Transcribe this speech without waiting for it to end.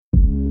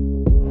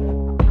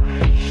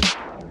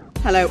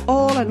Hello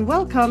all and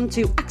welcome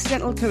to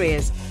Accidental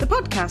Careers, the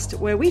podcast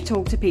where we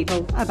talk to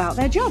people about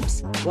their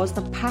jobs. Was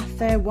the path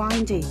there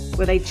windy?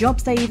 Were they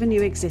jobs they even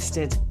knew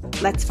existed?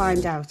 Let's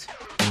find out.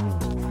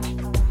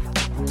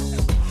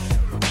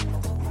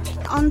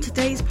 On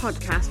today's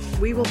podcast,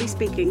 we will be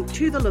speaking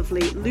to the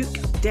lovely Luke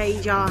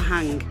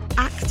Dejahang,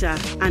 actor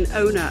and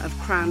owner of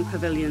Crown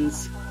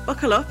Pavilions.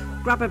 Buckle up,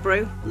 grab a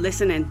brew,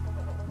 listen in.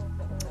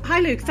 Hi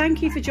Luke,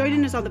 thank you for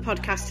joining us on the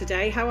podcast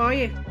today. How are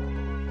you?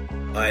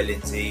 Hi,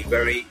 Lindsay.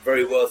 Very,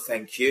 very well,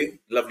 thank you.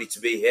 Lovely to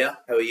be here.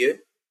 How are you?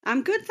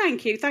 I'm good,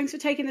 thank you. Thanks for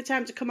taking the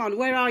time to come on.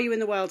 Where are you in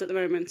the world at the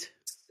moment?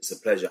 It's a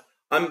pleasure.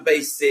 I'm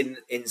based in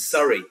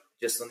Surrey,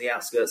 just on the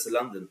outskirts of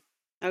London.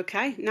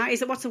 Okay. Now,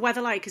 what's the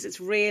weather like? Because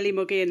it's really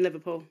muggy in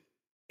Liverpool.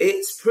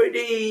 It's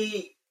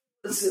pretty...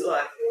 What's it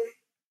like?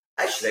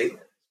 Actually, it's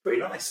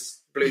pretty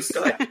nice. Blue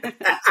sky.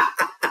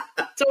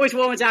 It's always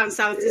warmer down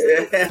south,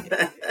 isn't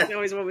it? It's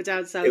always warmer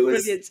down south.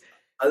 Brilliant.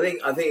 I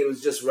think it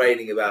was just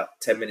raining about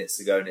 10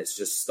 minutes ago and it's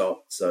just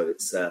stopped. So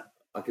it's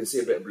I can see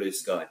a bit of blue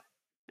sky.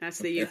 That's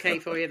the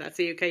UK for you. That's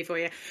the UK for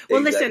you.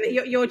 Well, exactly.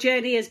 Listen, your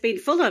journey has been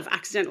full of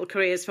accidental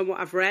careers from what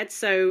I've read.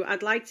 So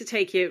I'd like to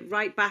take you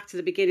right back to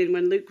the beginning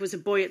when Luke was a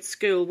boy at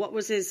school. What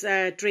was his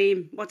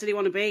dream? What did he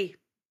want to be?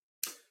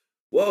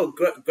 Well,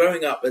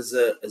 growing up as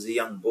a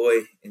young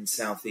boy in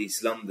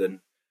southeast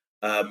London,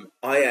 I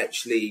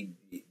actually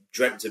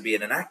dreamt of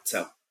being an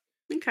actor.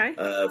 Okay.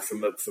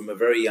 From a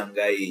very young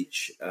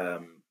age,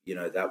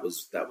 that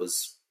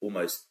was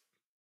almost,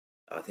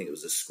 I think it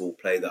was a school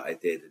play that I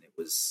did, and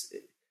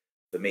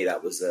for me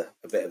that was a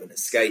bit of an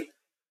escape,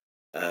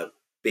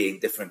 being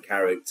different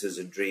characters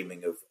and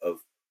dreaming of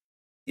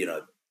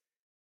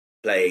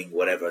playing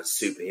whatever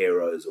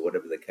superheroes or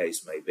whatever the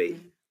case may be.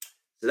 Mm.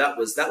 So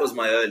that was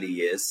my early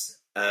years,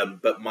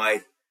 but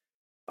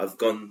I've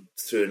gone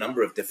through a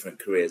number of different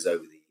careers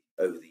over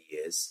the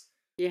years.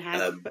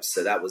 Yeah.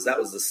 So that was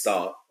the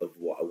start of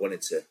what I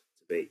wanted to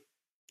be.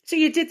 So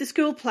you did the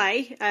school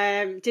play.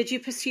 Did you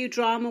pursue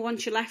drama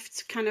once you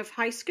left kind of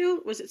high school?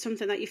 Was it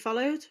something that you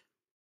followed?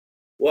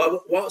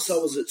 Well, whilst I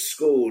was at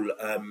school,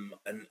 and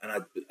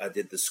I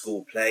did the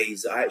school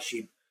plays, I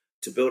actually,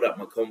 to build up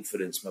my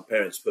confidence, my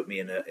parents put me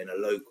in a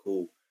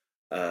local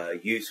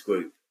youth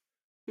group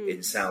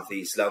in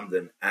southeast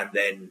London, and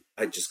then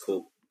I just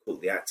caught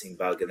the acting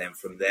bug, and then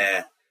from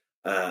there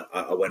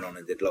I went on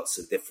and did lots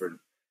of different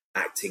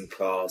acting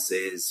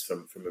classes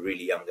from a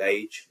really young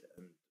age,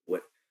 and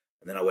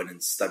then I went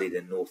and studied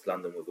in North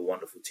London with a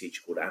wonderful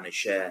teacher called Anna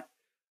Sher.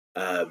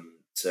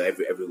 So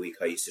every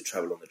week I used to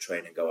travel on the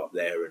train and go up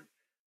there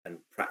and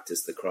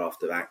practice the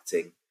craft of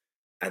acting,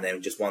 and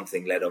then just one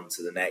thing led on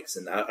to the next,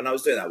 and I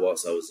was doing that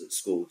whilst I was at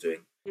school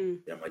doing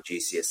my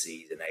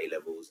GCSEs and A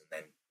levels, and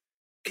then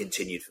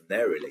continued from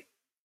there really.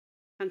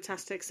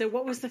 Fantastic. So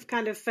what was the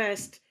kind of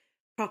first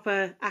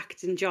proper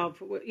acting job,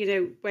 where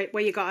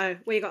you got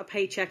a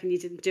paycheck and you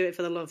didn't do it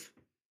for the love?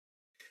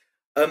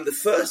 The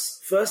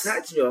first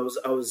acting job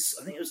I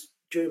think it was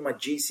during my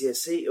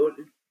GCSE, or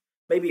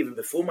maybe even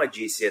before my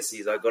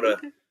GCSEs. I got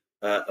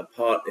a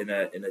part in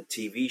a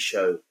TV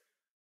show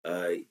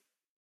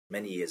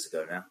many years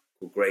ago now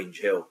called Grange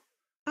Hill.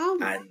 Oh,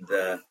 and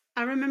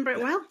I remember it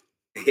well.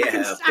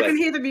 Yeah, I can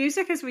hear the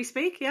music as we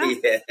speak. Yeah.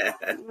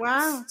 Yeah.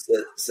 Wow.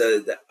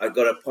 So I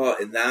got a part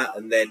in that,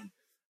 and then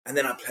I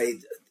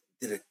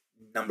did a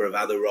number of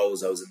other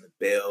roles. I was in The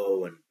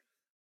Bill and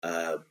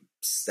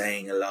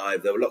Staying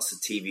Alive. There were lots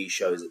of TV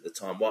shows at the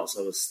time whilst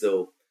I was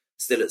still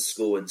at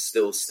school and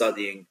still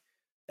studying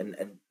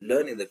and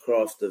learning the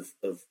craft of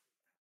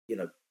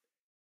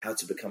how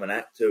to become an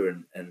actor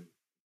and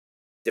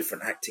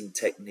different acting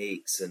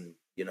techniques, and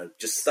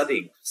just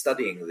studying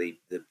the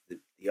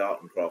art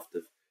and craft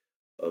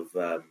of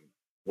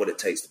what it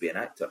takes to be an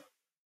actor.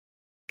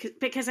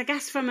 Because I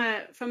guess from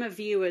a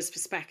viewer's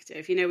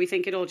perspective, we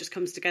think it all just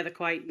comes together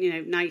quite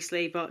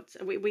nicely, but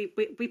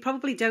we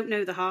probably don't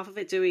know the half of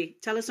it, do we?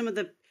 Tell us some of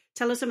the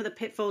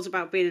pitfalls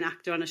about being an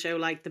actor on a show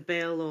like The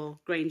Bill or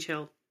Grange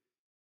Hill.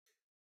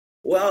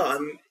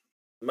 Well,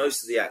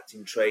 most of the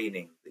acting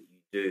training that you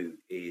do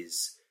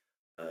is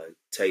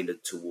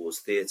tailored towards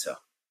theatre.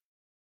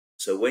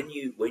 So when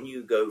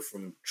you go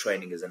from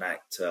training as an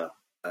actor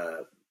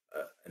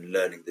and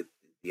learning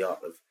the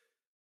art of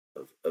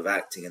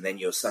acting, and then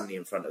you're suddenly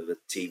in front of a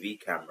TV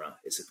camera,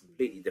 it's a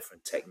completely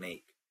different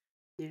technique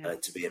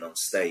to being on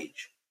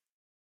stage.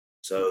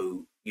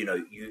 So you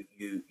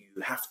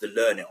have to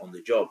learn it on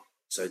the job,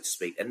 so to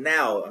speak. And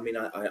now,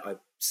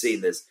 I've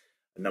seen there's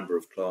a number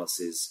of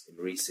classes in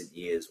recent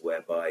years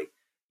whereby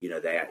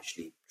they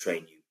actually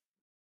train you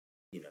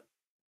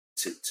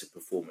to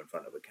perform in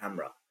front of a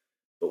camera.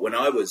 But when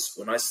I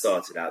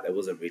started out, there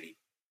wasn't really.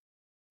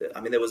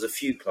 There was a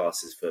few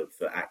classes for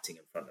acting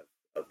in front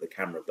of the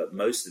camera, but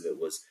most of it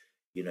was,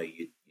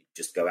 you'd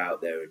just go out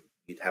there and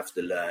you'd have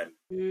to learn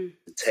to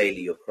tailor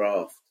your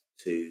craft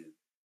to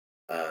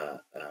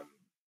the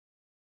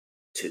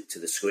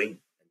screen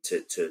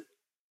and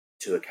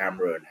to a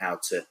camera, and how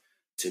to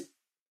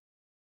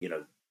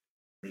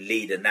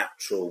lead a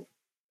natural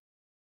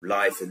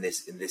life in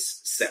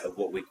this set of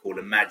what we call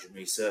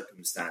imaginary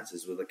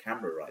circumstances with a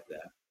camera right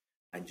there,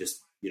 and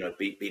just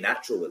be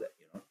natural with it,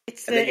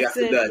 and then you have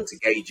to learn to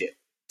gauge it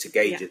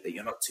that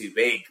you're not too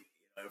big,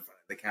 in front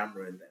of the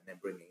camera, and then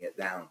bringing it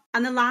down.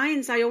 And the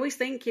lines, I always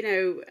think,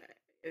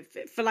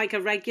 for like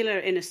a regular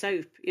in a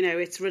soap,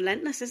 it's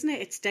relentless, isn't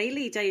it? It's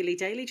daily,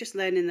 just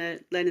learning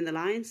the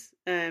lines.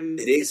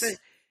 It is.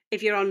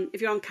 If you're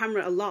on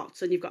camera a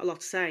lot and you've got a lot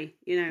to say,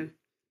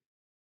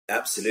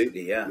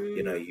 Absolutely, yeah.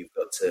 You've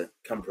got to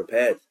come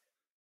prepared.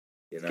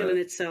 Skill in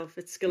itself.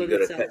 It's skill in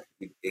itself.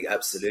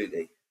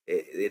 Absolutely,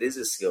 it is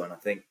a skill, and I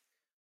think,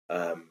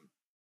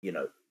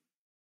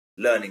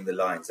 learning the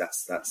lines.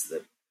 That's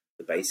the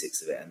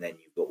basics of it, and then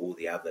you've got all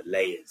the other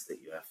layers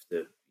that you have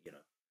to,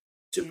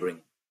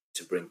 bring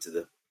to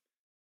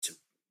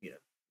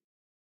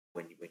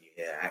when you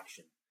hear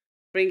action.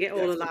 Bring it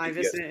all alive,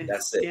 isn't it?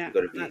 That's it. You've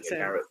got to be a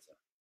character.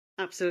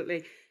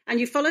 Absolutely. And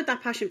you followed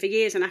that passion for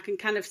years, and I can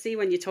kind of see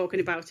when you're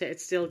talking about it,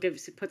 it still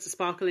puts a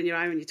sparkle in your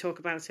eye when you talk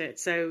about it.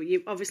 So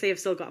you obviously have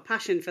still got a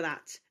passion for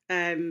that.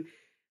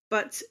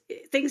 But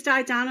things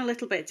died down a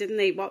little bit, didn't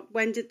they?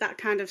 When did that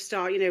kind of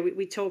start?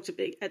 We talked a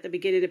bit at the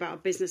beginning about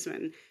a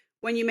businessman.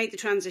 When you made the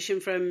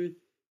transition from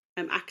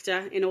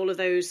actor in all of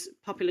those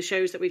popular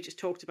shows that we've just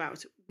talked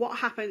about, what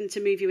happened to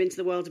move you into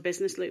the world of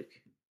business,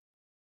 Luke?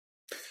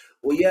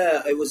 Well,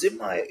 yeah, it was in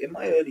my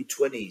early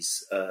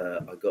 20s.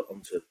 I got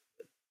onto a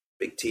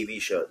big TV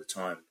show at the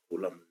time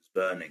called London's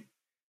Burning,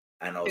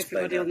 and I was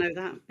Everybody will know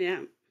that,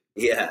 yeah.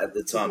 Yeah, at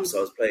the time, so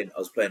I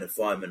was playing a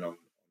fireman on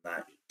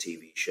that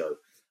TV show,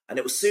 and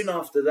it was soon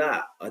after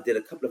that I did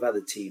a couple of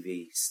other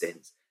TV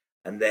stints,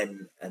 and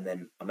then I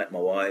met my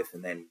wife,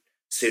 and then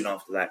soon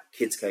after that,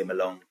 kids came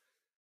along,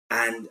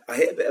 and I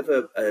hit a bit of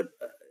a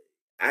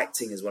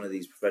acting is one of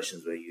these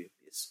professions where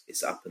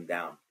it's up and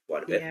down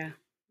quite a bit, yeah.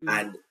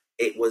 And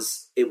it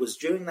was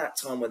during that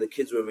time when the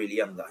kids were really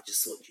young that I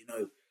just thought,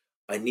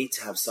 I need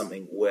to have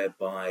something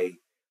whereby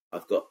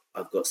I've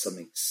got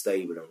something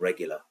stable and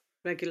regular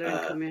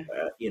income,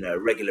 yeah.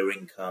 Regular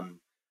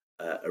income,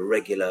 a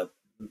regular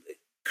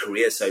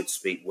career, so to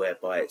speak,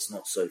 whereby it's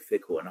not so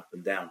fickle and up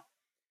and down,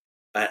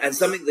 and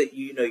something that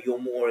you're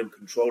more in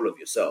control of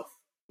yourself.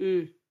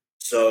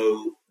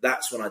 So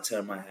that's when I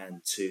turned my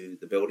hand to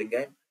the building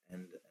game,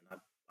 and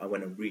I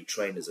went and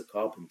retrained as a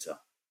carpenter,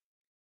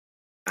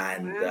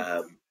 and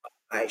wow.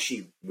 I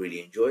actually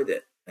really enjoyed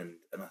it, and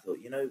I thought,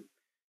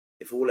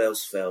 if all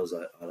else fails,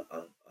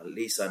 at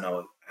least I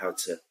know how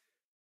to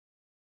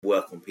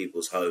work on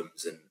people's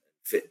homes and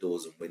fit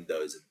doors and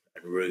windows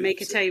and roofs.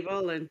 Make a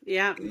table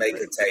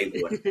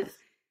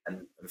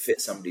and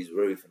fit somebody's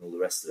roof and all the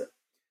rest of it.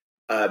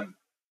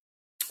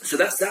 So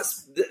that's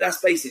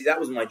basically, that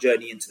was my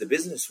journey into the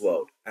business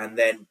world. And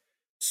then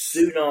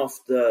soon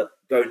after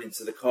going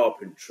into the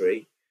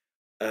carpentry,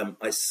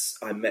 I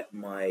met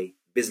my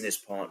business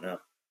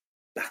partner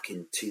back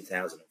in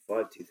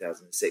 2005,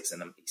 2006,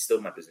 and he's still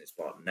my business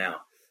partner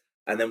now.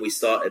 And then we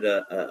started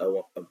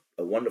a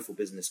wonderful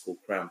business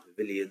called Crown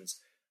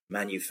Pavilions,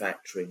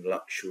 manufacturing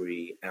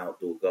luxury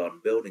outdoor garden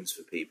buildings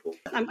for people.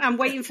 I'm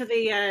waiting for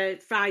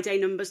the Friday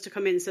numbers to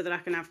come in so that I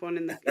can have one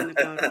in the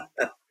garden.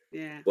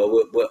 Yeah.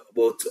 Well,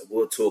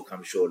 we'll talk,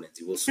 I'm sure,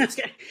 Lindsay. We'll sort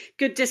okay.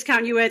 Good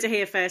discount. You heard it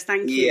here first.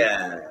 Thank you.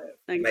 Yeah.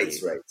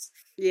 Mates rates.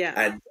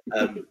 Yeah.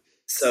 And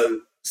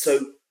so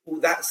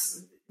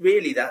that's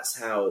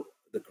how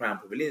the Crown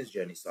Pavilions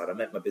journey started. I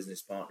met my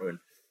business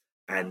partner,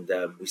 and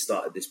we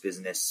started this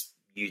business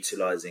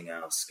utilizing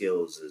our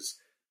skills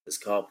as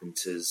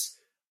carpenters.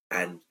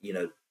 And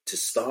to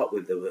start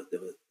with, there were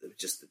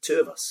just the two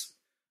of us,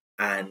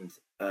 and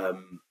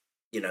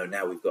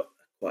now we've got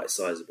quite a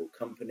sizable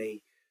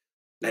company.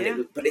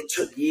 And but it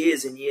took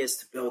years and years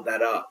to build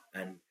that up,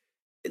 and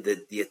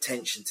the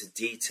attention to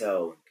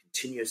detail and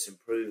continuous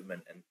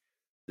improvement and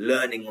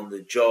learning on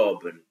the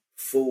job and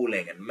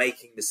falling and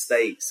making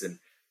mistakes and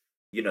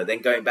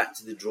then going back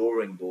to the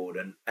drawing board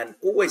and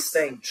always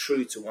staying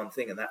true to one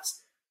thing, and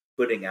that's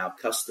putting our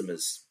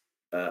customers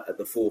at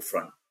the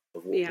forefront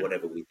of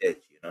whatever we did,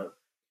 and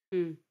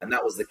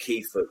that was the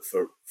key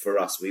for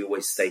us. We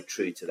always stayed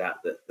true to that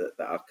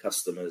our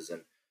customers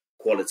and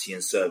quality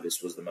and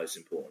service was the most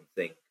important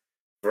thing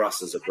for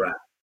us as a brand.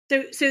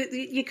 So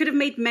you could have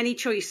made many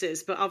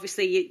choices, but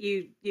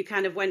obviously you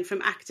kind of went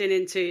from acting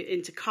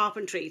into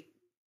carpentry.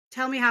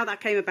 Tell me how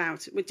that came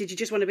about. Did you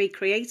just want to be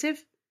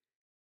creative?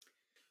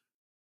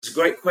 It's a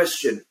great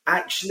question.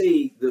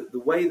 Actually, the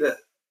way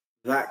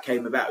that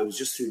came about, it was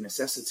just through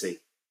necessity.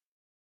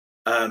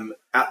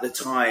 At the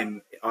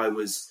time, I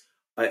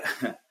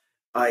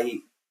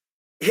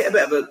hit a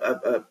bit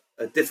of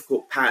a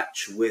difficult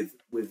patch with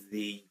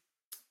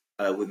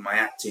my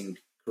acting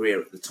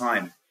career at the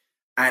time,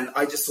 and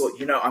I just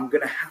thought, I'm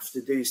going to have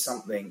to do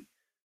something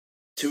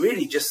to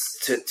really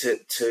just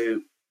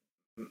to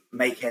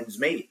make ends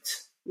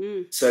meet.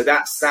 So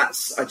that's.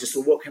 I just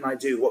thought, what can I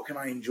do? What can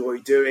I enjoy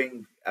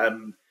doing?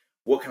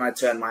 What can I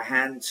turn my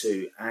hand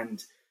to?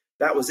 And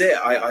that was it.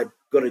 I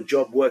got a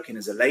job working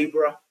as a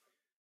labourer,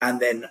 and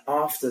then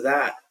after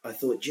that, I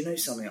thought,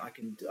 something? I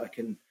can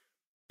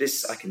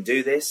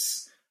do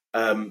this.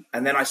 And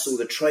then I saw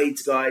the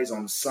trades guys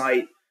on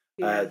site,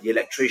 the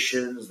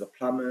electricians, the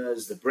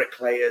plumbers, the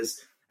bricklayers.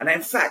 And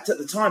in fact, at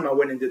the time, I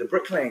went and did a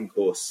bricklaying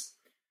course.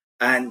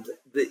 And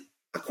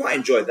I quite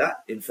enjoyed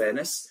that, in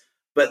fairness.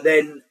 But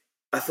then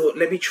I thought,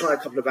 let me try a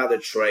couple of other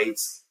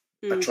trades.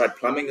 I tried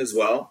plumbing as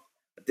well.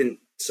 I didn't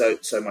so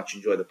much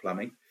enjoy the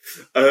plumbing.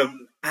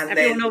 And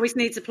everyone always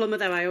needs a plumber,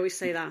 though. I always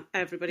say that.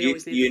 Everybody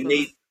always needs a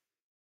plumber.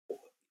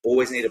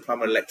 Always need a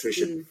plumber and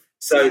electrician.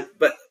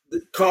 But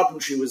the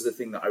carpentry was the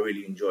thing that I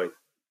really enjoyed.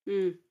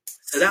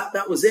 So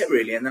that was it,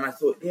 really. And then I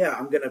thought,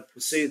 I'm going to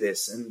pursue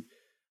this. And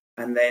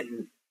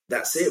then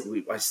that's it.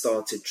 I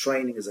started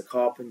training as a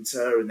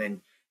carpenter, and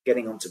then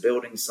getting onto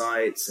building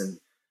sites, and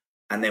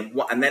then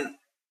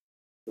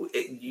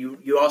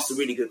you asked a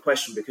really good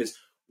question, because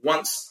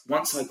once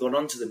I got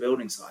onto the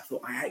building site, I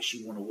thought, I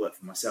actually want to work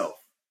for myself.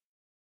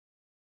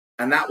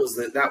 And that was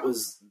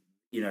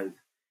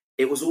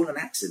it was all an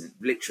accident,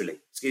 literally.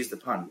 Excuse the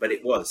pun, but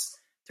it was.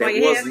 There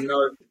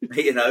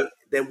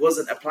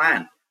wasn't a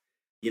plan.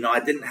 I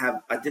didn't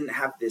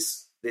have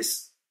this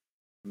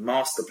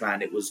master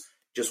plan. It was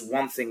just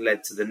one thing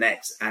led to the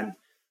next, and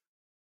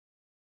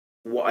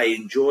what I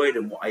enjoyed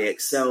and what I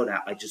excelled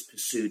at, I just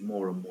pursued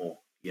more and more.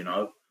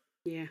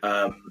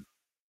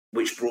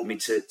 Which brought me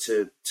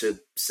to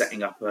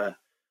setting up a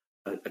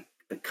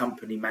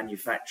company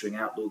manufacturing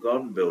outdoor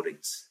garden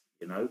buildings.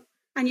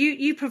 And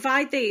you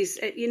provide these.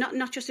 You're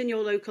not just in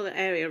your local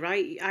area,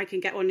 right? I can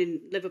get one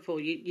in Liverpool.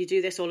 You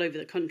do this all over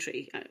the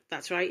country.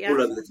 That's right, yeah.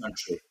 All over the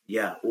country,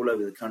 all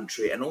over the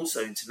country, and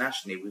also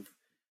internationally.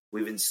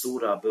 We've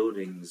installed our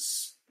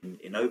buildings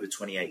in over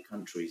 28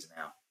 countries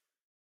now,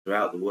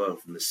 throughout the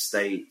world, from the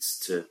States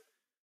to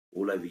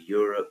all over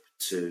Europe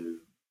to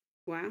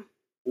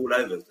all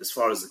over, as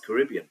far as the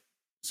Caribbean.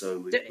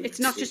 So it's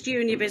not just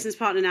you and your business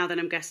partner now. Then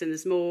I'm guessing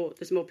there's more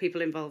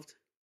people involved.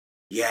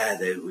 Yeah,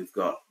 we've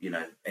got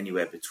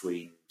anywhere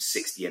between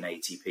 60 and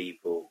 80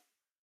 people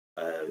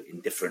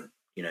in different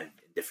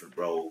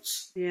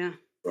roles. Yeah,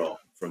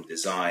 from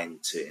design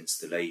to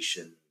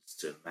installations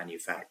to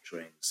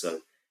manufacturing.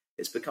 So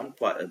it's become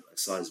quite a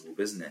sizable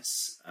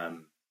business.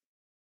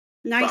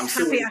 Nice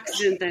happy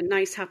accident then.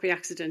 Nice happy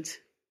accident.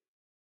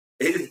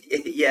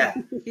 Yeah.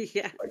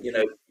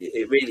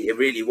 It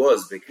really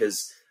was,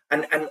 because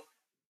and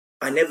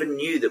I never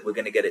knew that we're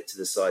going to get it to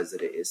the size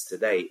that it is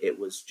today. It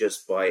was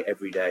just by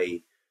every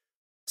day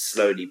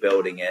slowly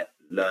building it,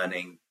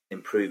 learning,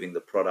 improving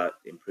the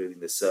product, improving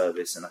the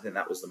service. And I think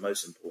that was the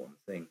most important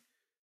thing,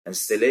 and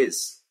still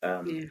is,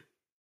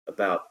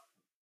 about,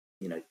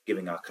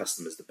 giving our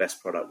customers the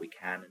best product we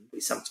can. And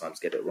we sometimes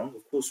get it wrong.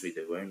 Of course we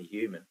do. We're only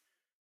human.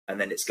 And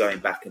then it's going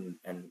back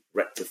and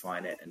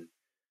rectifying it, and,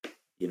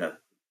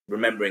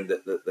 remembering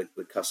that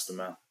the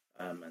customer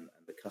and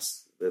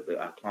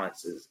our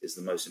clients is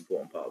the most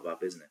important part of our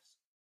business.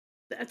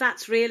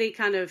 That's really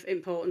kind of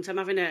important. I'm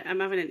having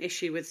an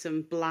issue with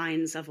some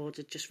blinds I've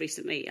ordered just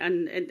recently,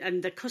 and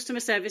the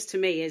customer service to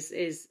me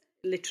is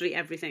literally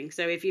everything.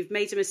 So if you've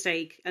made a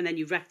mistake and then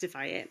you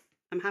rectify it,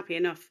 I'm happy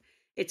enough.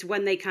 It's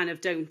when they kind of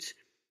don't,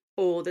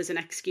 or there's an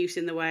excuse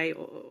in the way,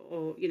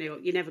 or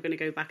you're never going to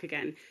go back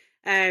again.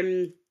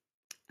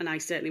 And I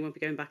certainly won't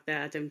be going back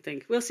there. I don't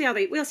think. We'll see how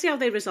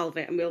they resolve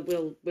it, and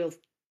we'll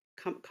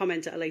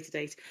comment at a later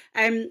date.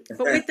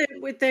 But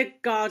with the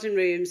garden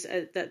rooms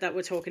that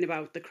we're talking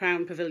about, the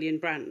Crown Pavilion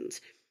brand,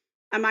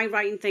 am I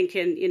right in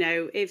thinking,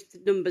 if the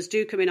numbers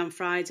do come in on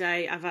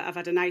Friday, I've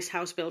had a nice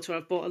house built, or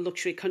I've bought a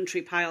luxury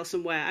country pile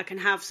somewhere, I can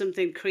have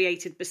something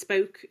created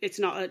bespoke. It's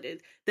not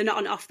they're not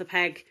an off the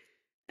peg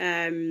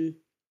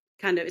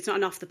it's not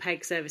an off the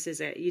peg service, is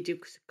it? You do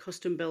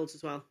custom builds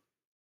as well.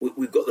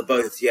 We've got the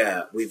both,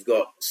 yeah. We've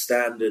got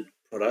standard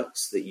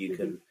products that you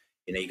can,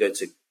 you go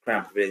to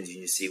Crown Pavilions and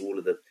you see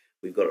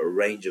we've got a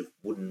range of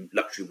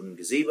luxury wooden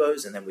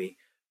gazebos, and then we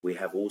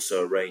have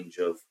also a range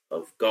of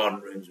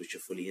garden rooms which are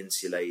fully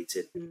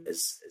insulated.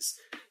 As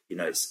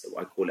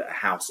I call it a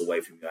house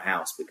away from your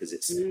house, because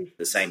it's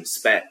the same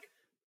spec,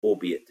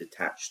 albeit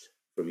detached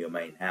from your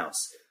main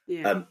house.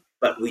 Yeah.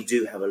 But we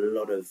do have a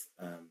lot of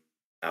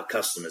our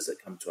customers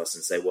that come to us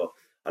and say, well,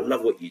 I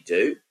love what you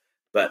do,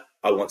 but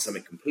I want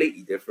something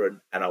completely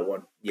different, and I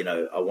want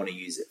to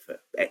use it for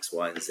X,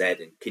 Y, and Z.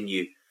 And can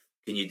you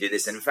do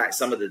this? And in fact,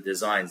 some of the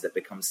designs that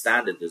become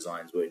standard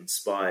designs were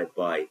inspired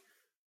by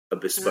a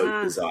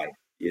bespoke design.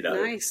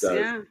 Nice, so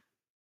yeah.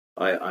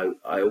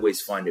 I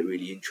always find it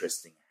really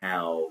interesting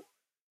how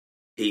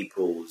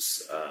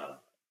people's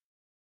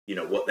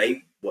what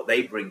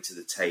they bring to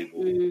the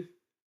table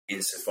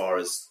insofar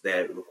as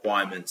their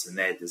requirements and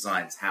their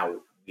designs,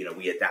 how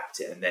we adapt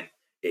it, and then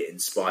it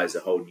inspires a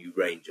whole new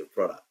range of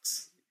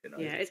products.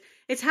 Yeah,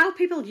 it's how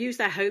people use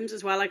their homes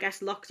as well. I guess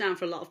lockdown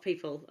for a lot of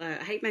people. I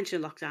hate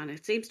mentioning lockdown.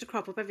 It seems to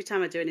crop up every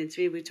time I do an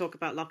interview. We talk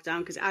about lockdown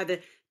because it either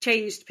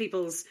changed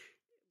people's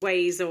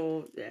ways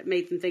or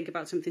made them think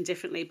about something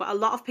differently. But a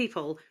lot of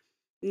people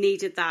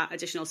needed that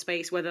additional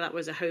space, whether that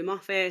was a home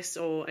office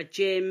or a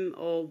gym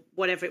or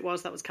whatever it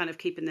was that was kind of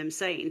keeping them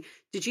sane.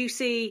 Did you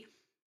see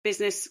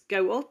business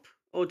go up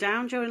or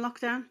down during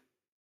lockdown?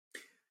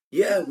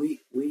 Yeah,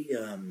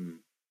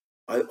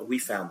 we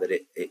found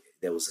that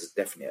there was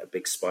definitely a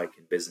big spike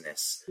in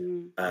business,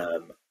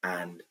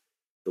 and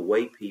the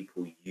way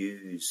people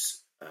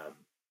use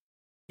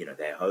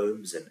their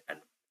homes and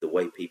the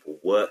way people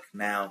work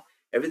now,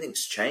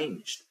 everything's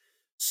changed.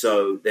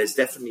 So there's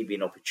definitely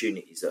been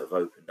opportunities that have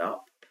opened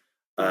up.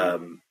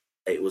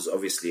 It was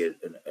obviously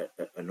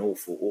an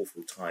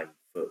awful time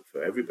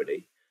for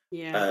everybody.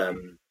 Yeah.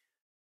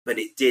 But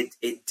it did.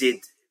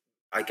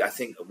 I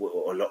think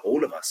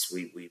all of us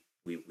we've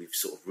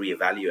sort of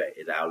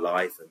reevaluated our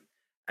life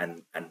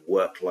and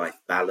work-life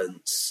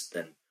balance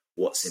and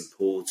what's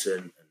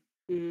important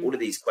and all of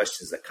these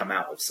questions that come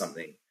out of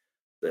something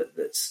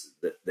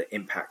that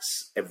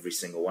impacts every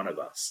single one of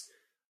us.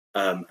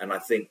 And I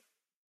think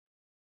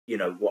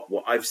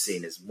what I've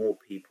seen is more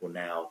people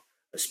now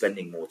are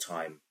spending more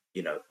time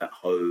at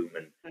home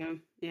and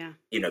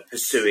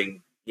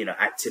pursuing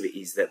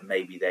activities that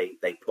maybe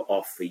they put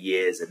off for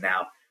years, and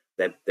now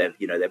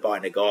they're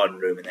buying a garden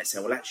room and they're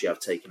saying, well, actually I've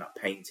taken up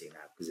painting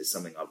now because it's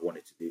something I've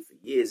wanted to do for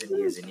years and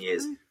years and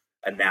years,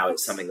 and now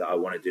it's something that I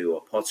want to do,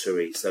 or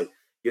pottery. So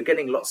you're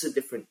getting lots of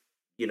different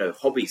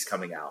hobbies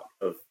coming out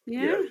of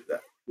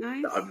that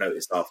I've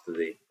noticed after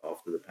the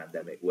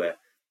pandemic, where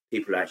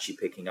people are actually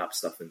picking up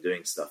stuff and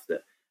doing stuff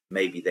that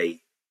maybe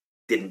they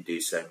didn't do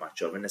so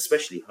much of, and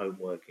especially home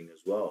working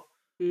as well.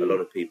 A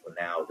lot of people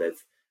now,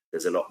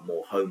 there's a lot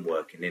more home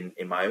working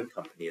in my own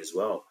company as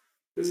well.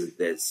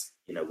 There's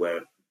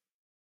where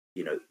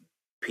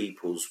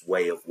people's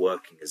way of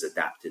working has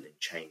adapted and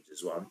changed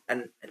as well.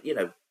 And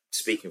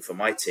speaking for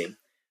my team,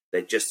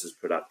 they're just as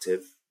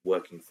productive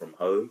working from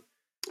home.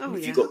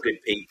 If you've got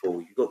good people,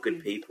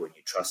 and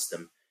you trust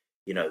them,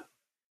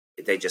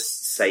 they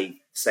just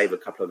save a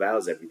couple of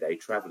hours every day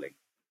traveling.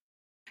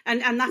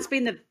 And that's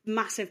been the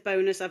massive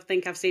bonus I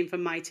think I've seen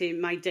from my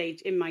team.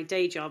 In my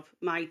day job,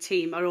 my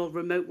team are all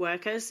remote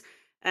workers.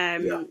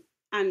 And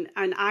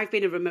I've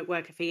been a remote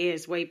worker for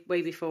years, way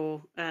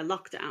before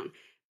lockdown.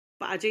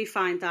 But I do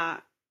find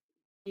that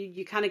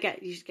you kind of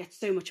get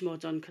so much more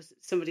done because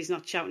somebody's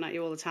not shouting at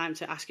you all the time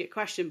to ask you a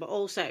question. But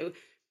also,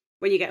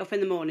 when you get up in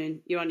the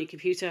morning, you're on your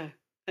computer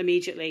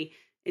immediately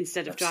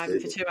instead of driving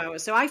for 2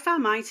 hours. So I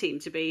found my team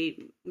to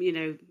be,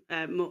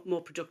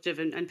 more productive,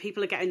 and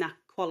people are getting that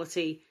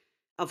quality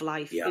of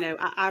life. Yeah.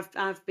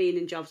 I've been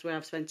in jobs where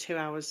I've spent 2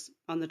 hours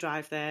on the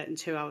drive there and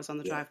 2 hours on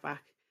the drive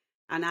back,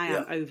 and I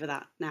am over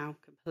that now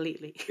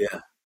completely.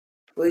 Yeah.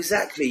 Well,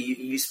 exactly.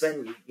 You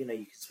spend, you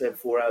can spend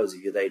 4 hours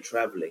of your day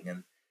traveling,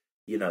 and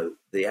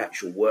the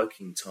actual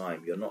working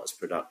time, you're not as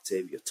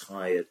productive. You're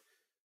tired.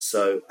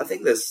 So I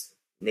think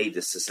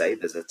needless to say,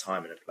 there's a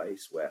time and a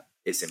place where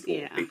it's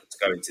important for people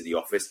to go into the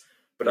office.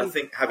 But I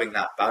think having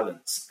that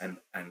balance, and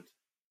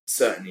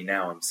certainly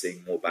now I'm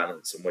seeing more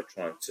balance, and we're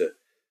trying to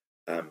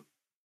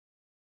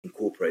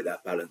incorporate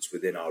that balance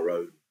within our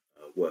own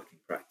working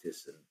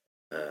practice and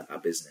our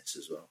business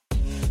as well.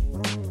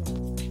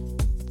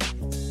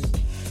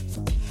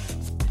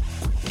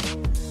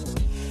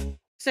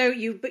 So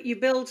you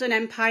build an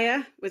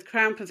empire with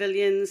Crown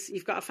Pavilions.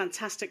 You've got a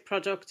fantastic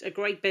product, a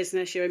great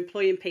business. You're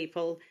employing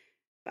people,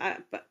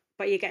 but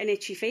you're getting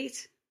itchy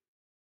feet.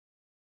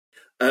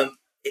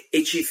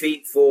 Itchy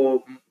feet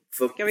for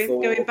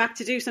going back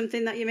to do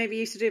something that you maybe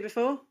used to do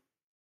before.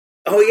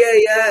 Oh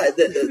yeah,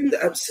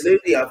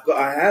 absolutely. I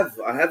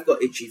have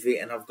got itchy feet,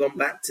 and I've gone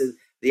back to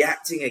the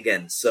acting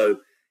again. So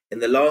in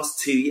the last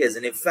 2 years,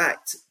 and in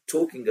fact,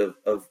 talking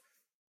of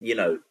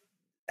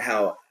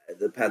how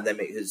the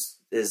pandemic has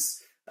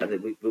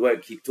and we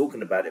won't keep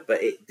talking about it,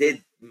 but it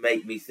did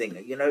make me think.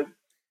 I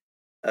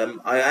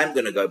am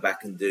going to go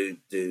back and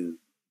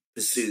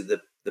pursue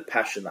the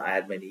passion that I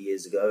had many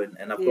years ago,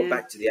 and I've got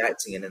back to the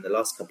acting. And in the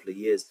last couple of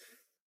years,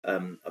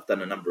 I've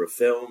done a number of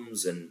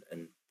films and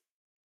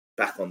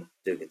back on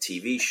doing a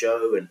TV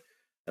show, and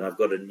I've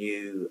got a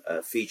new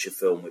feature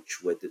film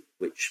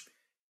which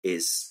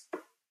is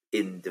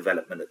in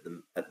development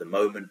at the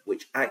moment,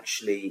 which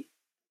actually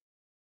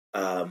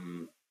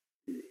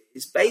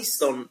is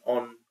based on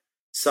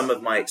some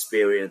of my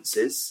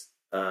experiences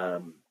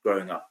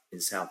growing up in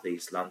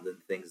Southeast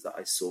London, things that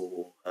I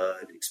saw,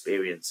 heard,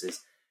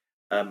 experiences.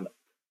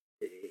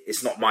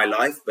 It's not my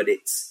life, but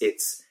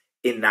it's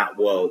in that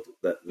world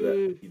that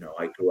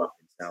I grew up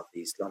in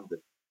Southeast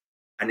London.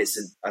 And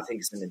I think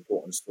it's an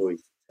important story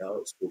to tell.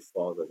 It's called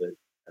Fatherhood,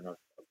 and I've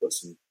got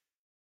some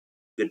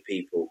good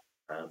people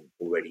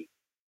already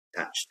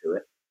attached to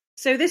it.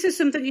 So this is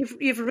something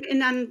you've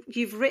written, and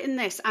you've written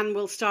this and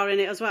will star in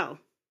it as well.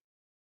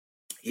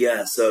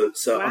 Yeah, so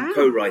wow. I'm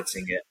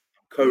co-writing it.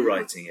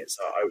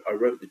 So I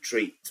wrote the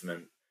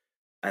treatment,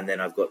 and then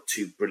I've got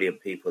two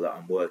brilliant people that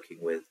I'm working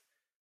with.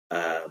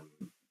 A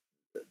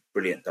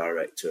brilliant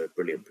director, a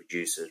brilliant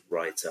producer,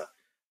 writer,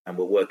 and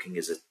we're working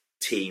as a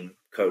team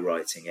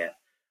co-writing it.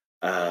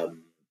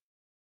 And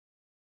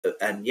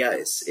yeah,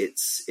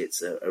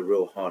 it's a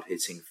real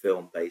hard-hitting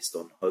film based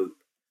on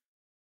hope,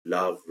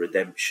 love,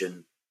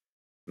 redemption,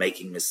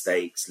 making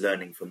mistakes,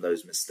 learning from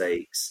those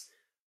mistakes.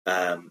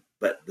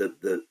 But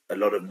a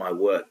lot of my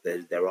work,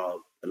 there are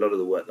a lot of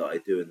the work that I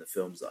do in the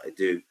films that I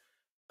do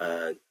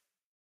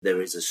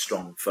there is a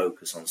strong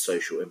focus on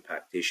social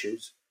impact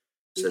issues.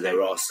 So Okay.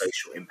 there are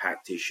social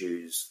impact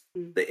issues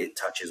that it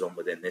touches on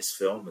within this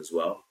film as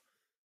well.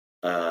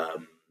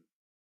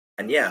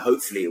 And yeah,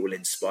 hopefully it will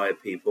inspire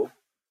people.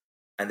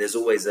 And there's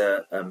always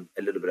a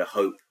little bit of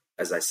hope,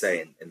 as I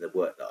say, in the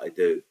work that I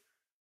do,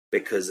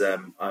 because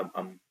I'm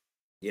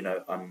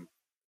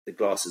the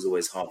glass is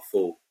always half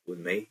full with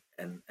me,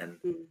 and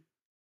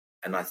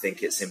I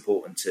think it's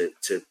important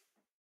to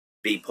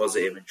be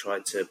positive and try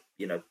to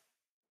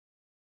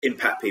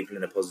impact people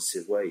in a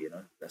positive way.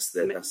 That's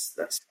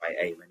my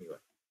aim anyway.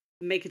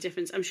 Make a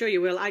difference. I'm sure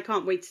you will. I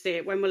can't wait to see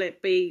it. When will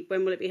it be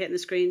hitting the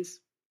screens?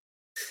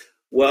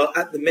 Well,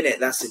 at the minute,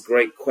 that's a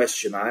great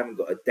question. I haven't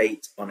got a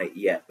date on it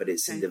yet, but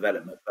it's in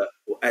development. But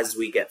as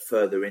we get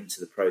further into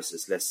the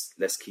process,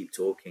 let's keep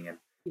talking, and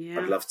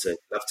I'd love to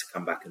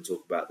come back and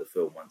talk about the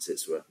film once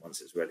it's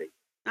ready.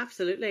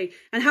 Absolutely.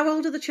 And how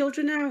old are the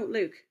children now,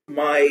 Luke?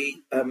 My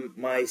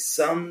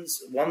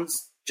son's,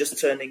 one's just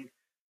turning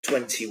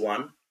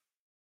 21,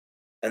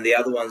 and the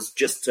other one's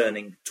just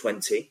turning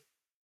 20.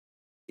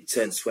 It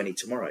turns 20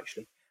 tomorrow,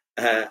 actually.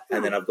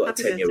 And then I've got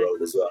a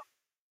 10-year-old as well.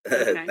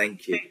 Okay.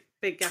 Thank you.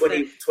 Big gap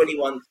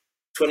 21,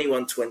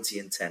 20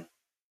 and 10.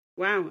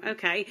 Wow.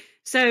 Okay.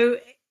 So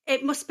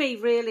it must be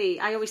really,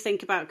 I always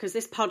think about, because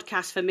this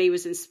podcast for me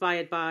was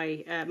inspired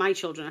by my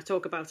children. I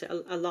talk about it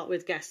a lot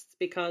with guests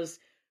because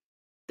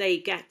they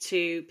get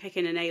to pick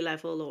in an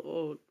A-level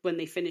or when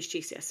they finish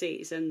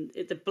GCSEs, and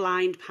the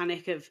blind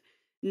panic of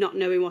not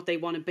knowing what they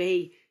want to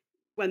be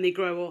when they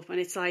grow up. And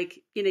it's like,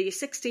 you're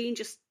 16,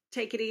 just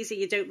take it easy.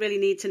 You don't really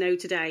need to know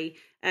today.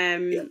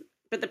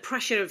 But the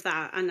pressure of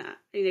that, and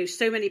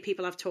so many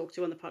people I've talked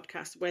to on the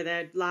podcast where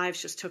their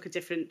lives just took a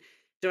different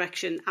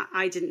direction.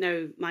 I didn't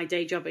know my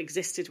day job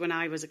existed when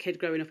I was a kid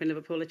growing up in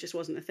Liverpool. It just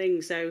wasn't a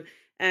thing. So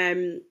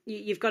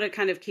you've got to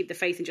kind of keep the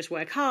faith and just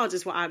work hard,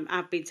 is what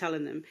I've been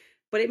telling them.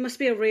 But it must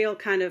be a real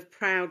kind of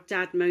proud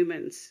dad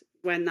moment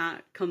when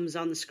that comes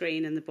on the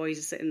screen and the boys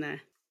are sitting there.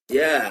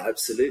 Yeah,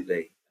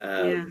 absolutely.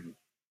 Yeah.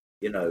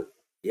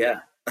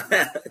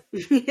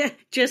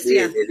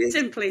 Simply.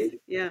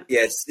 Simply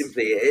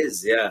it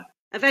is. Yeah.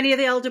 Have any of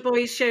the elder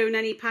boys shown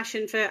any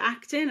passion for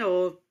acting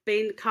or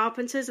being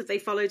carpenters? Have they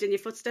followed in your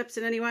footsteps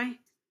in any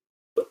way?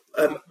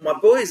 My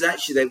boys,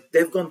 actually,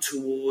 they've gone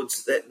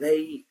towards that.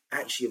 They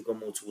actually have gone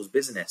more towards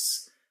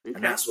business,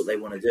 and that's what they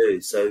want to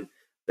do. So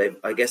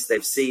I guess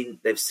they've seen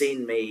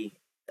me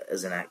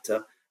as an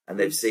actor, and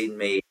they've seen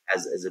me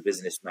as a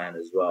businessman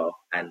as well.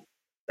 And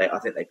I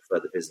think they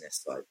prefer the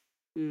business side.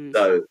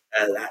 So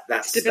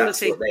that's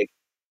stability. That's what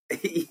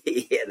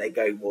they're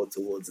going more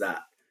towards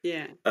that.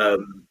 Yeah.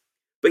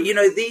 But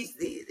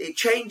it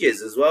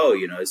changes as well.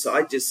 So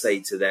I just say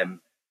to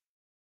them,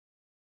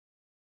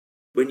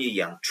 when you're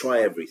young,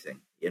 try everything.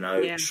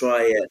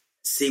 Try it,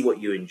 see what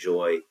you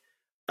enjoy,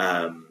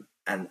 and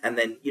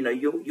then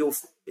you'll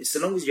so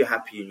long as you're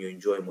happy and you're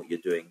enjoying what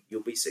you're doing,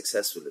 you'll be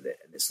successful at it.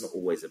 And it's not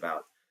always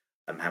about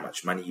how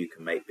much money you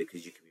can make,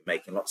 because you can be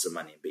making lots of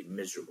money and being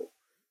miserable.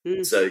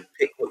 So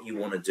pick what you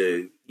want to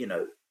do,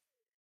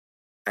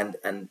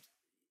 and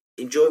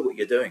enjoy what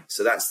you're doing.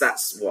 So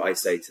that's what I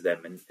say to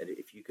them. And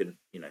if you can,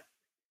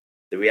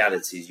 the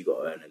reality is you've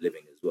got to earn a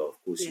living as well.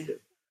 Of course you do.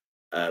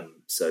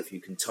 So if you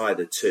can tie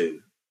the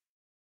two,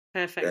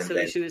 perfect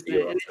solution, isn't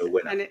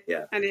it?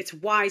 And it's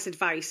wise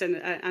advice.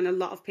 And a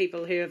lot of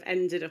people who have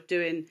ended up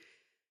doing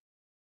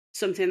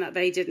something that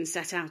they didn't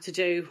set out to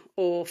do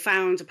or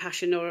found a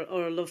passion or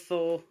a love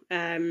for,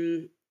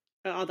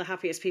 are the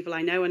happiest people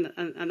I know and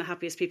the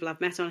happiest people I've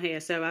met on here.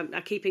 So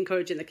I keep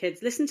encouraging the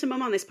kids, listen to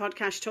Mum on this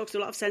podcast. She talks to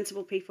a lot of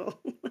sensible people.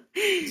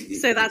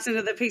 So that's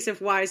another piece of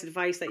wise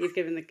advice that you've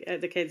given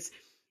the kids.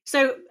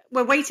 So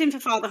we're waiting for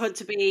Fatherhood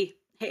to be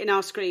hitting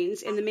our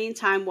screens. In the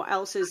meantime, what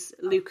else is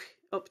Luke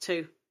up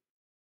to?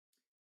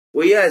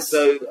 Well, yeah,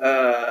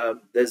 so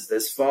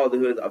there's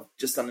Fatherhood. I've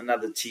just done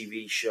another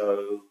TV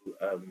show,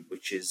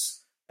 which is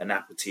an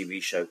Apple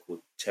TV show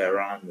called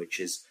Dejahang, which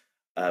is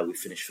we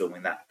finished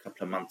filming that a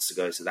couple of months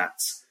ago, so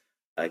that's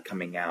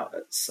coming out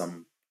at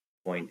some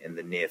point in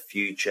the near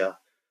future.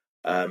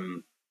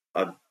 I've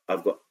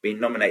been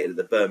nominated at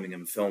the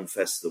Birmingham Film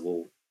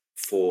Festival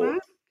for. Wow.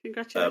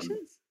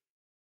 Congratulations!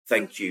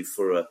 Thank you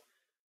for a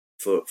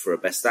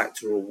Best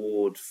Actor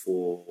award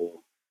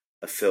for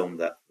a film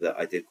that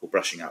I did called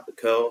Brushing Out the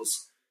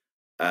Curls.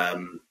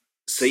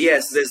 So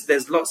yes,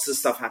 there's lots of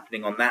stuff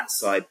happening on that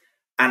side,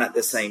 and at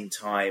the same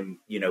time,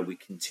 we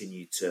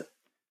continue to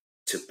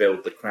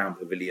build the Crown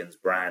Pavilions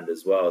brand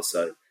as well.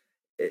 So,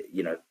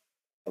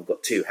 I've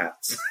got two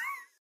hats.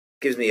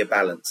 Gives me a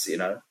balance,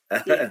 Yeah.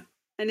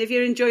 And if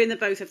you're enjoying the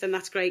both of them,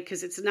 that's great,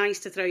 because it's nice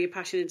to throw your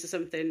passion into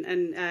something.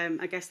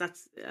 And I guess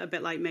that's a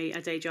bit like me,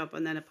 a day job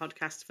and then a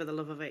podcast for the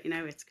love of it.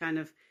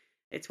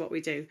 It's what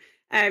we do.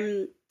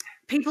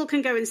 People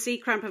can go and see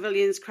Crown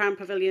Pavilions,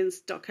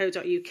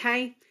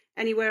 crownpavilions.co.uk.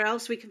 Anywhere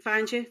else we can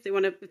find you if they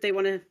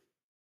want to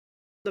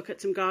look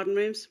at some garden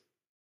rooms?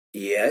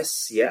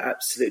 Yes, yeah,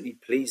 absolutely.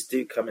 Please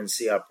do come and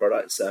see our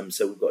products.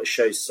 So we've got a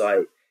show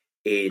site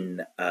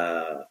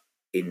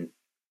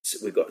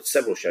we've got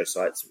several show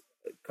sites.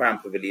 Crown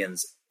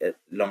Pavilions at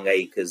Long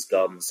Acres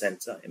Garden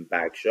Centre in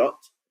Bagshot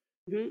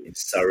Mm-hmm. in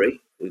Surrey.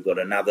 We've got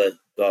another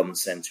garden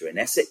centre in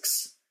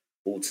Essex,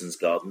 Alton's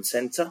Garden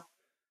Centre.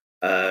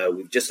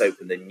 We've just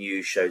opened a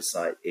new show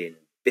site in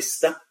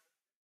Bicester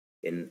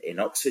in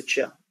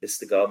Oxfordshire,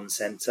 Bicester Garden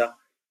Centre.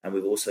 And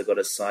we've also got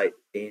a site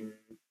in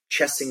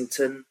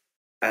Chessington,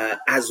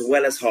 as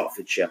well as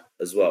Hertfordshire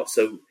as well.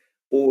 So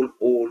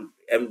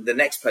the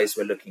next place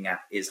we're looking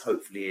at is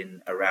hopefully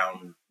in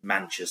around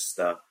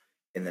Manchester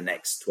in the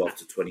next 12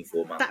 to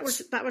 24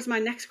 months. That was my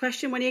next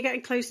question. When are you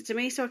getting closer to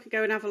me so I could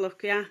go and have a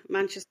look? Yeah,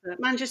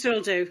 Manchester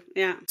will do.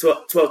 Yeah,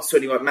 12 to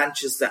 21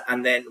 Manchester,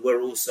 and then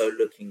we're also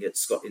looking at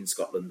in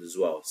Scotland as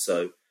well.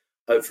 So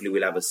hopefully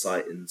we'll have a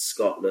site in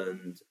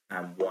Scotland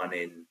and one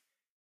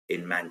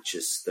in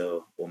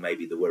Manchester or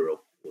maybe the Wirral.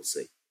 We'll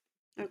see.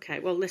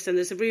 Okay. Well, listen,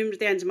 there's a room at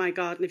the end of my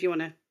garden. If you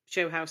want to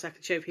show house, I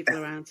can show people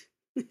around.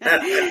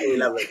 we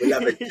love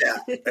it.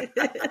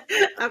 Yeah.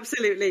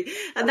 Absolutely.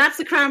 And that's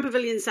the Crown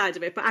Pavilion side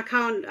of it. But I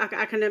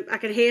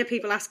can hear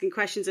people asking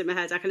questions in my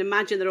head. I can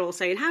imagine they're all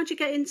saying, how do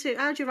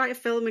you write a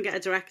film and get a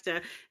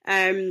director?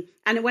 And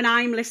when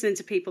I'm listening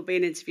to people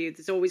being interviewed,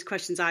 there's always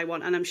questions I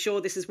want. And I'm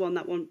sure this is one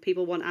that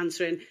people want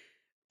answering.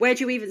 Where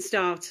do you even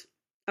start?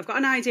 I've got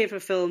an idea for a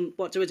film.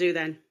 What do I do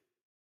then?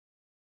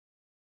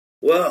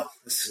 Well,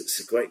 it's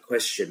a great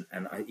question.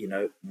 And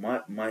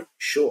my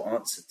short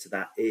answer to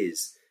that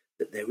is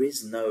that there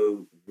is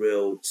no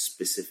real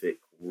specific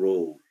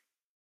rule.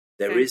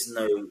 There is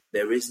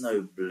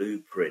no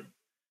blueprint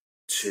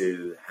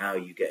to how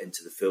you get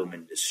into the film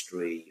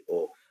industry.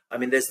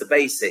 There's the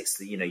basics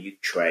that, you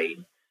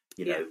train,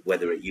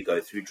 whether you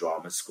go through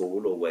drama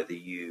school or whether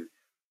you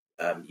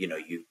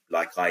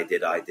like I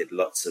did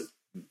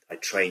I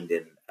trained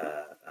in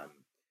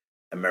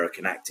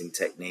American acting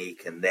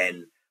technique, and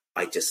then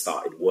I just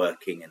started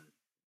working in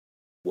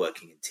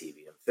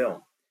TV and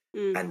film.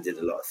 And did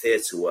a lot of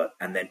theatre work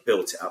and then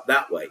built it up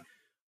that way.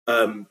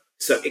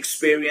 So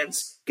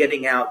experience,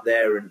 getting out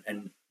there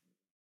and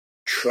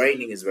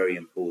training is very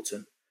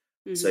important.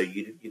 Mm-hmm. So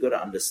you got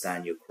to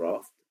understand your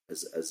craft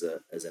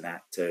as an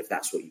actor, if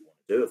that's what you want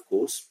to do, of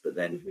course. But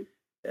then,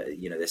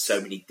 there's so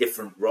many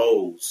different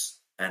roles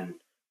and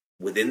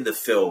within the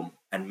film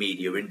and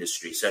media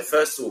industry. So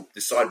first of all,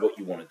 decide what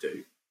you want to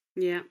do.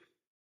 Yeah.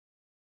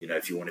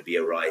 If you want to be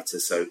a writer.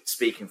 So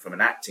speaking from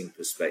an acting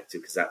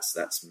perspective, because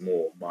that's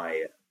more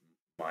my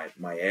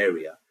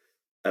area.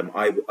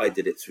 I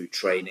did it through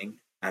training,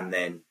 and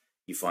then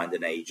you find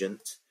an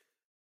agent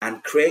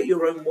and create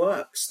your own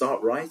work.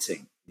 Start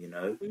writing,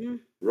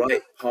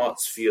 write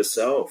parts for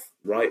yourself,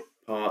 write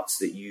parts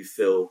that you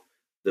feel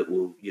that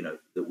will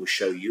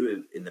show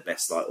you in the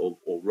best light,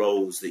 or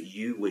roles that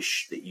you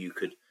wish that you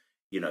could,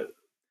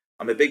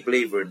 I'm a big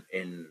believer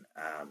in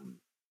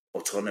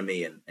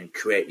autonomy and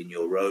creating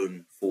your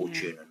own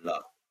fortune and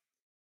luck,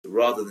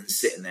 rather than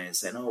sitting there and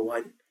saying, oh,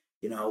 why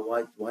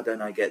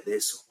don't I get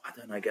this? Or why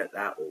don't I get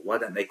that? Or why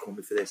don't they call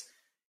me for this?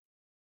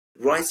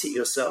 Write it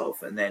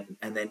yourself, and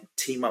then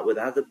team up with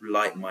other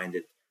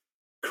like-minded,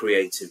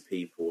 creative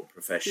people and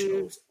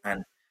professionals.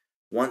 And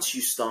once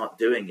you start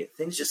doing it,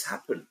 things just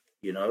happen.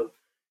 You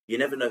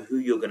never know who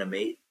you're going to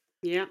meet.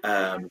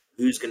 Yeah.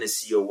 Who's going to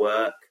see your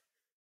work?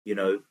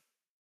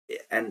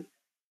 And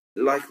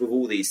like with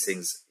all these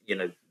things,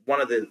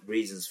 one of the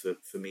reasons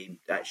for me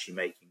actually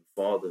making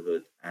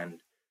fatherhood and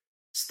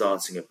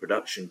starting a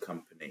production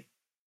company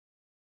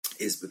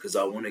is because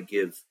I want to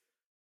give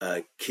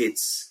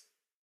kids,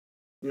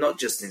 not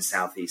just in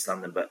Southeast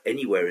London, but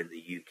anywhere in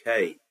the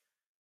UK,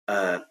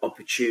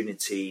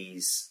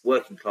 opportunities,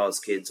 working class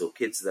kids or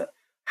kids that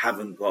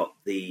haven't got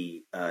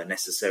the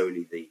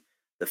necessarily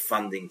the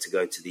funding to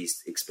go to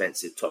these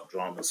expensive top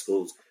drama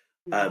schools,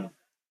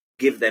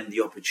 give them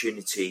the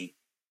opportunity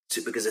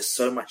to, because there's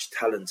so much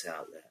talent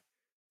out there,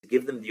 to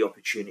give them the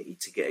opportunity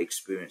to get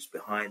experience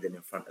behind and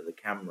in front of the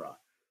camera.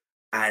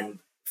 And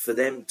for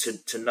them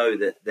to know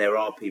that there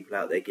are people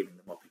out there giving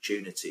them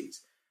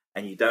opportunities,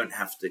 and you don't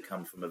have to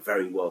come from a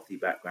very wealthy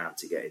background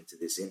to get into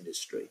this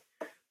industry.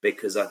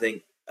 Because I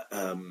think,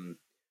 from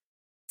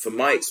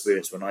my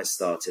experience when I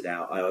started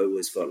out, I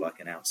always felt like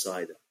an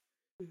outsider.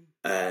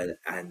 And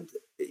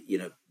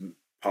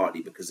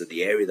partly because of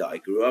the area that I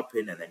grew up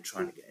in, and then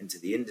trying to get into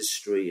the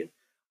industry. And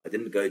I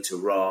didn't go to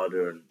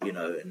RADA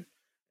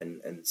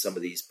and some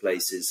of these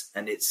places.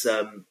 And it's...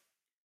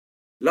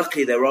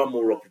 luckily, there are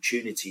more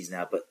opportunities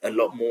now, but a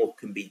lot more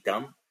can be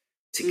done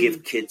to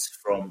give kids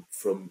from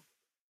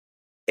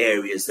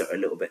areas that are a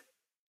little bit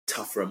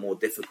tougher and more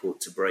difficult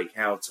to break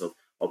out of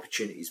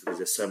opportunities, because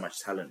there's so much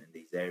talent in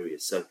these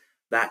areas. So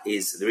that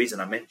is the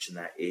reason I mention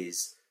that,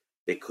 is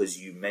because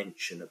you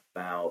mention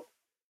about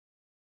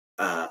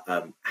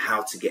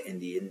how to get in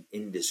the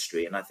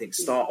industry. And I think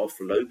start off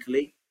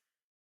locally,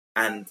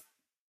 and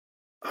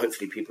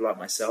hopefully people like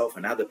myself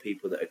and other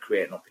people that are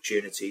creating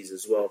opportunities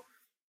as well,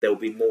 there'll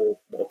be more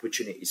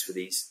opportunities for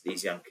these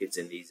young kids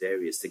in these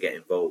areas to get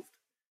involved,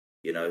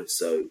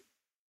 so.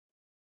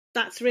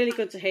 That's really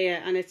good to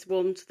hear, and it's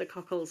warmed the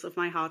cockles of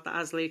my heart, that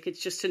has, Luke.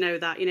 It's just to know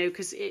that,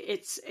 because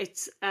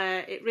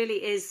it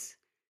really is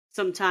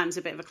sometimes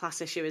a bit of a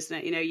class issue, isn't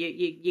it? You know,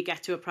 you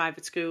get to a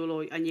private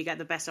school and you get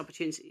the best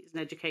opportunities in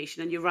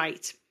education. And you're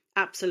right,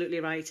 absolutely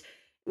right.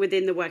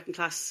 Within the working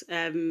class,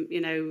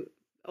 you know,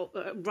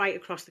 right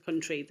across the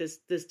country,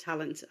 there's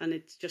talent, and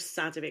it's just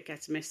sad if it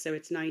gets missed. So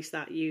it's nice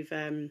that you've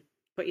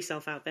put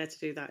yourself out there to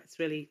do that. It's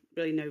really,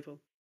 really noble.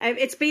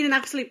 It's been an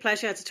absolute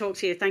pleasure to talk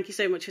to you. Thank you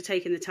so much for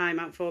taking the time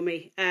out for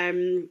me.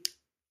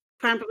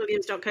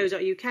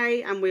 crownpavilions.co.uk,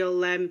 and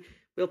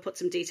we'll put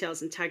some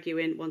details and tag you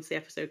in once the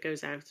episode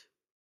goes out.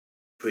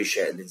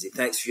 Appreciate it, Lindsay.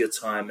 Thanks for your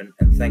time, and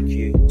thank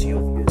you to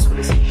your viewers for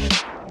listening.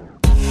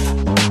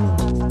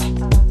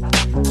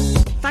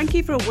 Thank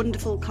you for a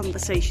wonderful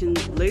conversation,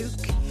 Luke.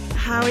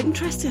 How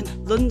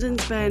interesting.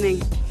 London's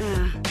burning.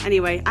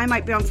 Anyway, I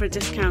might be on for a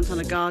discount on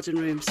a garden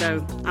room,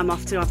 so I'm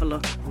off to have a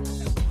look.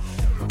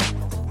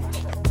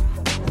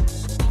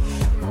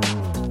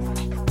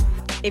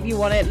 If you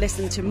want to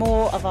listen to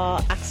more of our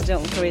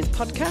Accidental Careers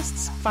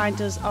podcasts, find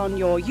us on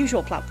your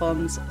usual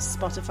platforms,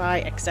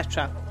 Spotify,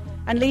 etc.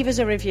 And leave us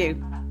a review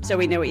so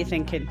we know what you're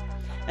thinking.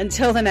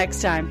 Until the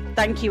next time,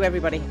 thank you,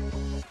 everybody.